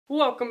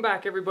Welcome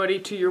back everybody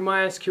to your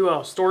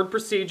MySQL Stored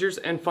Procedures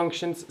and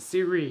Functions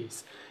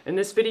series. In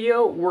this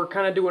video, we're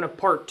kind of doing a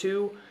part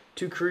 2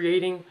 to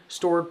creating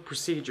stored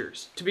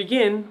procedures. To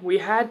begin, we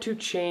had to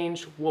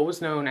change what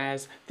was known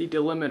as the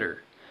delimiter.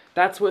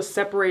 That's what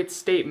separates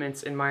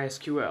statements in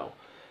MySQL.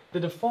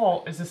 The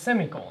default is a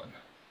semicolon.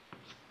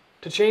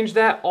 To change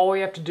that, all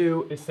we have to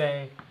do is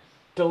say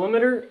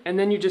delimiter, and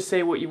then you just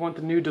say what you want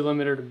the new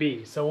delimiter to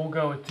be. So we'll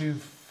go with 2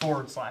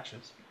 forward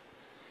slashes.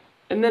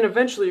 And then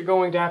eventually you're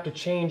going to have to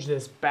change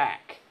this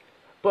back.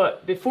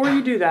 But before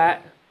you do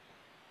that,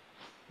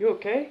 you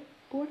okay,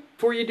 boy?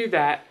 Before you do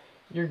that,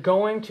 you're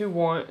going to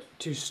want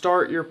to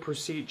start your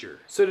procedure.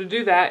 So to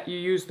do that, you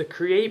use the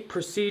create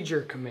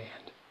procedure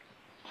command.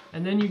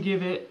 And then you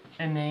give it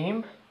a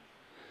name.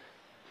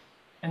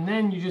 And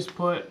then you just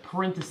put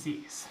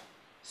parentheses.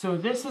 So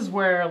this is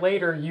where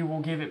later you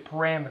will give it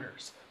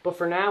parameters. But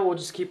for now, we'll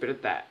just keep it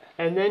at that.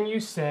 And then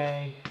you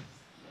say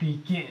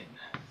begin.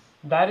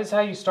 That is how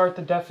you start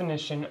the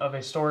definition of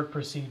a stored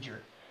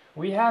procedure.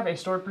 We have a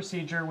stored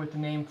procedure with the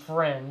name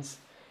friends,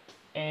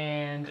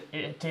 and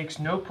it takes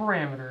no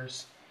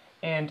parameters,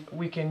 and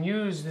we can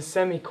use the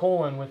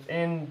semicolon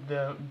within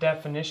the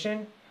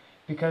definition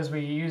because we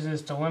use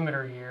this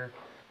delimiter here.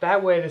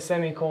 That way the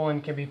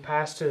semicolon can be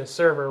passed to the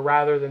server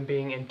rather than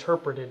being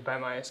interpreted by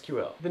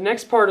MySQL. The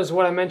next part is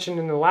what I mentioned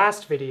in the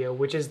last video,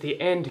 which is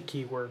the end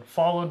keyword,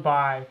 followed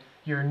by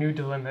your new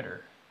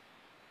delimiter.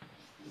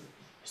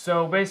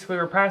 So basically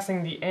we're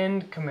passing the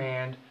end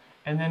command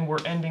and then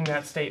we're ending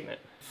that statement.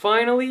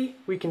 Finally,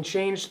 we can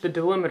change the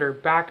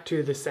delimiter back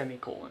to the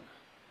semicolon.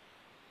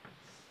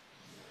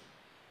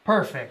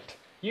 Perfect.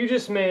 You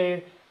just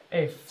made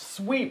a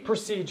sweet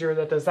procedure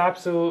that does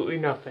absolutely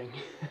nothing.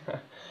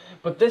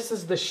 But this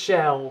is the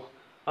shell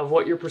of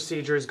what your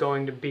procedure is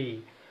going to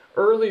be.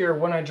 Earlier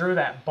when I drew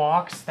that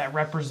box that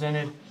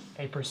represented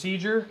a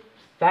procedure,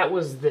 that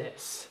was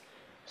this.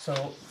 So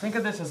think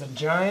of this as a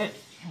giant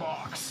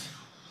box.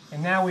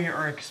 And now we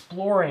are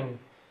exploring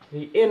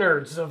the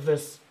innards of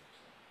this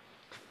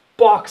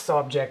box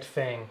object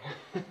thing.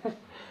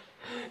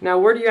 Now,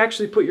 where do you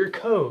actually put your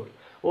code?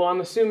 Well,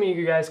 I'm assuming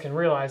you guys can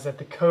realize that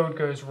the code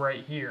goes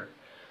right here.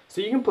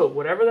 So you can put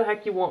whatever the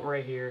heck you want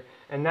right here,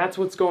 and that's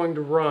what's going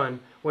to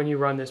run when you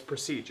run this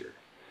procedure.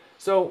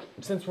 So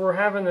since we're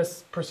having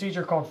this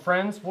procedure called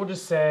friends, we'll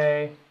just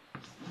say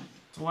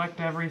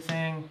select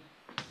everything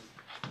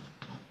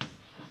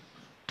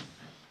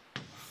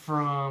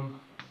from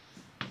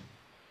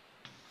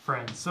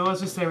friends. So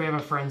let's just say we have a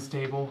friends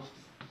table,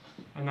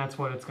 and that's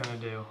what it's going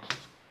to do.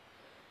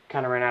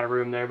 Kind of ran out of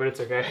room there, but it's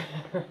okay.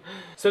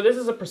 So this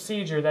is a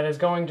procedure that is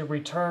going to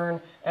return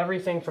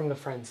everything from the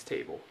friends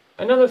table.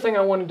 Another thing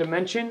I wanted to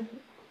mention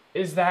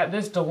is that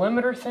this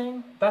delimiter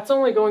thing, that's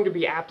only going to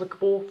be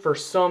applicable for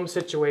some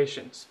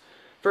situations.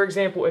 For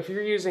example, if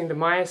you're using the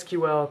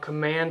MySQL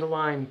command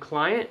line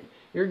client,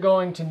 you're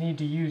going to need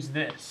to use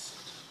this.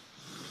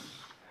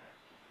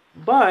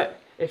 But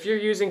if you're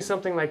using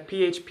something like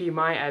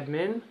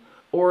phpMyAdmin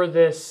or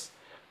this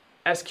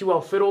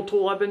SQL fiddle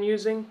tool I've been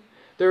using,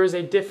 there is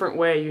a different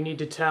way you need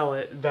to tell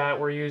it that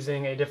we're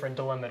using a different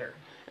delimiter.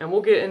 And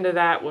we'll get into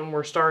that when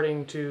we're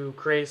starting to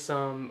create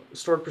some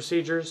stored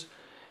procedures,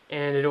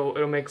 and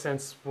it'll make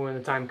sense when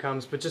the time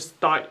comes. But just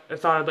I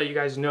thought I'd let you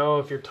guys know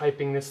if you're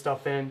typing this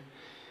stuff in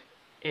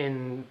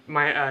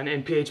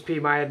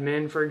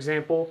phpMyAdmin, for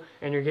example,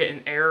 and you're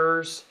getting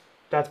errors,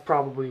 that's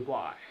probably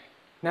why.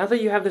 Now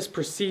that you have this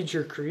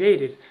procedure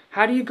created,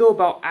 how do you go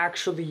about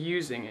actually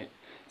using it?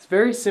 It's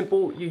very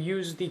simple. You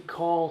use the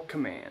call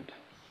command.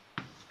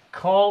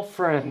 Call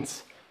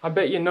friends. I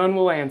bet you none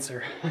will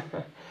answer.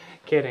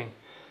 Kidding.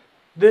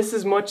 This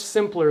is much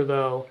simpler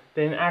though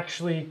than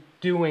actually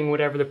doing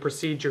whatever the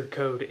procedure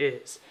code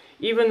is.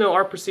 Even though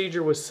our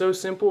procedure was so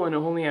simple and it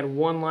only had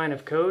one line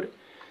of code,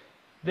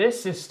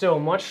 this is still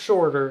much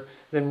shorter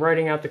than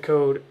writing out the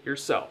code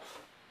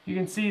yourself. You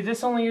can see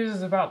this only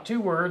uses about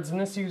 2 words,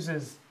 and this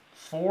uses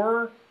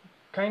 4,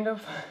 kind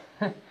of.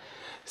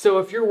 So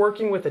if you're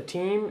working with a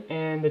team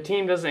and the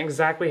team doesn't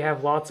exactly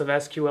have lots of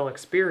SQL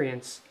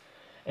experience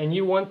and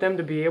you want them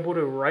to be able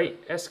to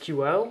write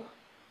SQL,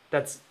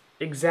 that's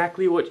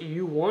exactly what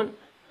you want,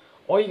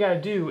 all you gotta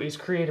do is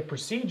create a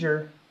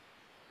procedure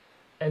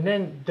and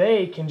then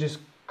they can just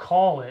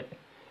call it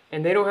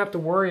and they don't have to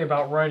worry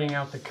about writing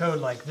out the code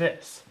like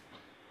this.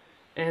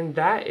 And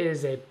that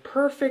is a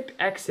perfect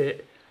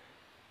exit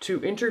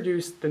to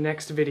introduce the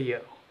next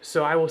video.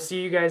 So I will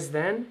see you guys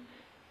then.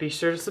 Be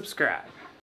sure to subscribe.